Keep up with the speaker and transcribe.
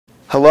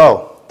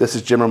Hello, this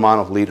is Jim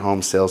Romano, lead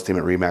home sales team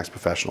at RE/MAX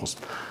Professionals.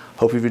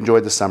 Hope you've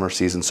enjoyed the summer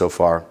season so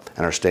far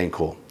and are staying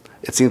cool.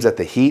 It seems that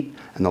the heat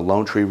and the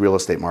Lone Tree real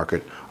estate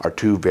market are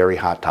two very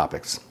hot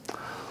topics.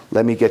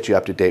 Let me get you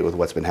up to date with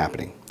what's been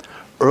happening.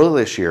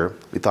 Early this year,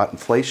 we thought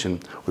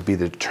inflation would be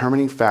the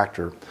determining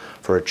factor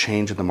for a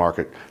change in the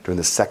market during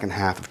the second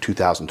half of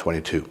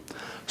 2022.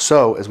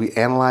 So, as we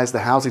analyze the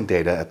housing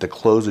data at the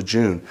close of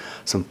June,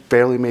 some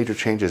fairly major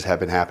changes have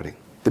been happening.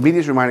 The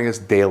media is reminding us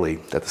daily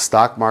that the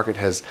stock market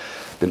has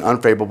been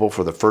unfavorable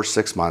for the first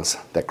 6 months,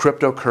 that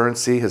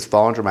cryptocurrency has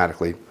fallen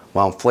dramatically,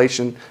 while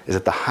inflation is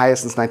at the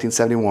highest since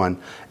 1971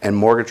 and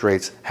mortgage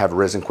rates have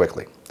risen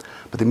quickly.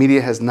 But the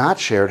media has not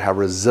shared how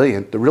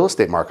resilient the real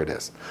estate market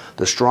is.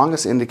 The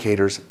strongest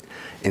indicators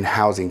in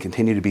housing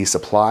continue to be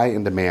supply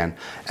and demand,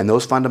 and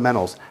those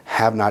fundamentals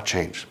have not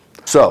changed.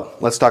 So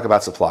let's talk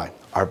about supply.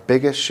 Our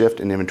biggest shift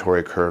in inventory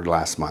occurred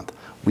last month.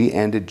 We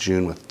ended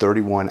June with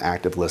 31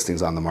 active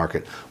listings on the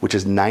market, which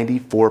is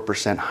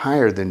 94%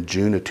 higher than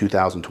June of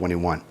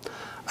 2021.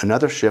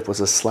 Another shift was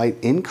a slight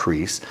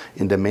increase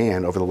in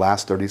demand over the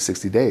last 30 to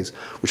 60 days,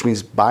 which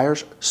means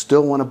buyers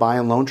still want to buy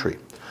in Lone Tree.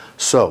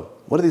 So,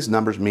 what do these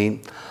numbers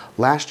mean?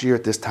 Last year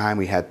at this time,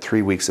 we had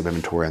 3 weeks of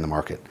inventory on the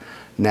market.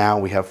 Now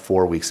we have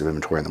 4 weeks of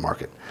inventory on the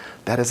market.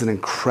 That is an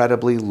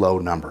incredibly low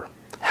number.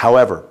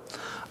 However,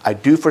 I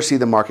do foresee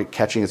the market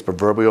catching its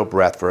proverbial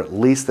breath for at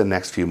least the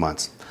next few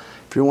months.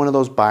 If you're one of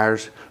those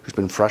buyers who's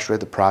been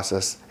frustrated with the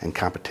process and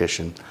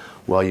competition,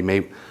 well, you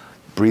may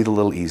breathe a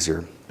little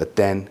easier, but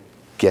then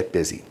get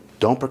busy.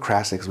 Don't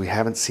procrastinate because we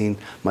haven't seen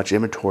much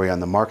inventory on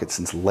the market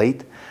since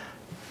late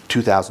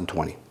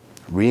 2020.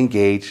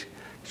 Re-engage,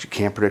 because you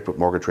can't predict what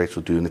mortgage rates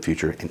will do in the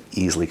future and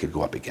easily could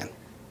go up again.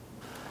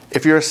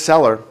 If you're a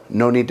seller,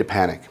 no need to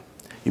panic.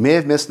 You may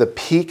have missed the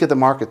peak of the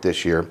market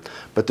this year,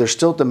 but there's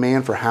still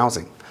demand for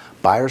housing.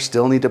 Buyers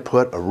still need to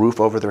put a roof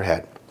over their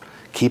head.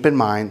 Keep in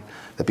mind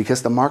that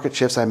because the market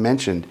shifts I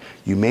mentioned,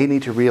 you may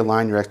need to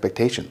realign your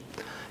expectation.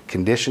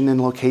 Condition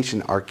and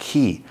location are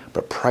key,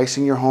 but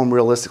pricing your home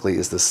realistically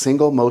is the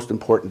single most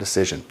important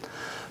decision.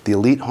 The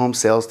Elite Home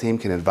Sales Team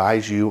can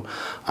advise you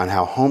on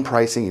how home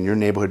pricing in your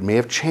neighborhood may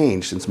have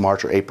changed since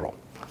March or April.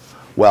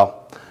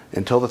 Well,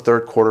 until the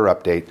third quarter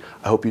update,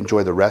 I hope you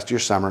enjoy the rest of your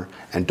summer,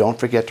 and don't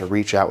forget to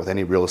reach out with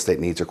any real estate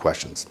needs or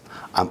questions.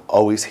 I'm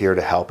always here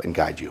to help and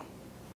guide you.